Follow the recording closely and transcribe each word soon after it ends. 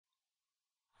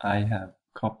I have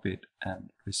copied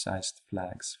and resized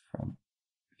flags from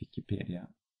Wikipedia.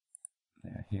 They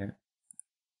are here.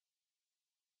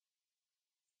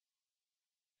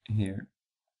 Here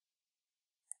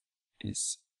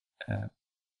is a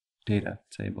data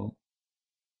table.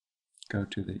 Go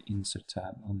to the Insert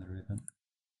tab on the ribbon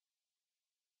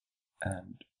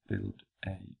and build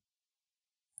a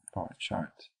bar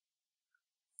chart.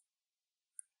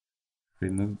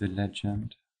 Remove the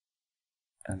legend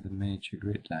and the major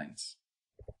grid lines.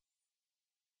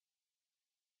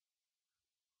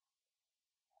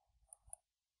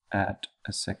 Add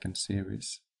a second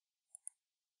series.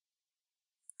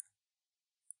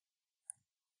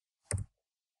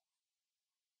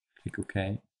 Click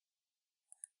OK.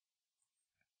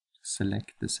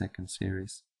 Select the second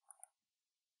series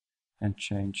and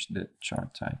change the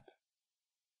chart type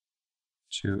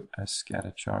to a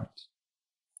scatter chart.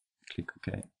 Click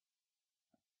OK.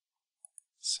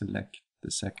 Select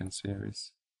the second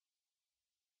series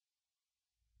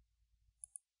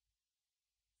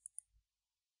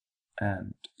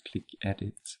and click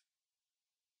Edit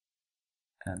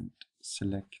and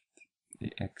select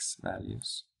the X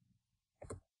values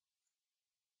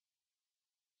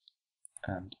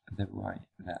and the Y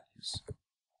values.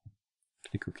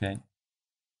 Click OK.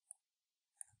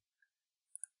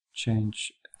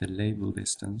 Change the label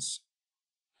distance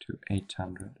to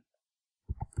 800.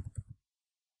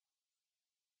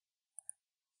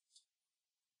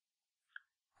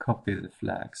 Copy the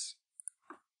flags.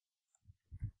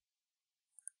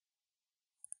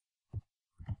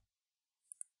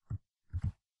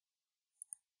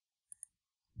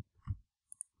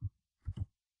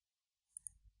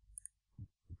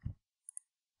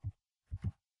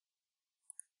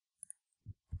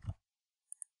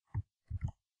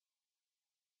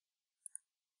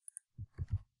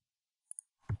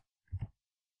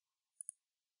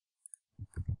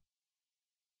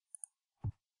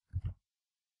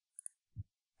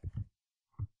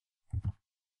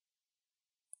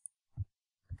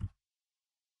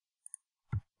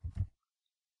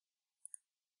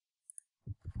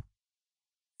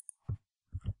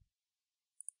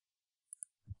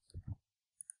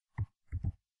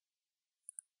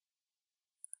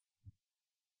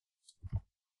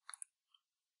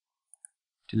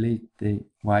 Delete the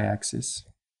y-axis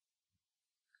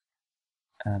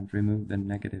and remove the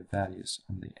negative values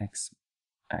on the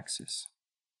x-axis.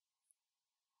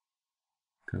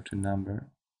 Go to number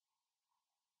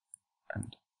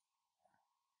and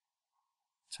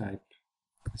type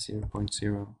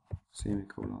 0.0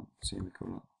 semicolon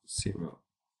semicolon 0.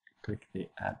 Click the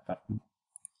Add button.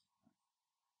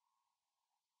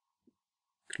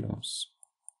 Close.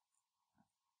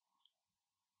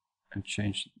 And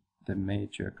change the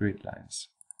major grid lines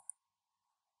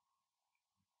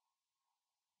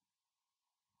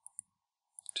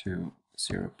to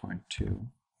 0.2.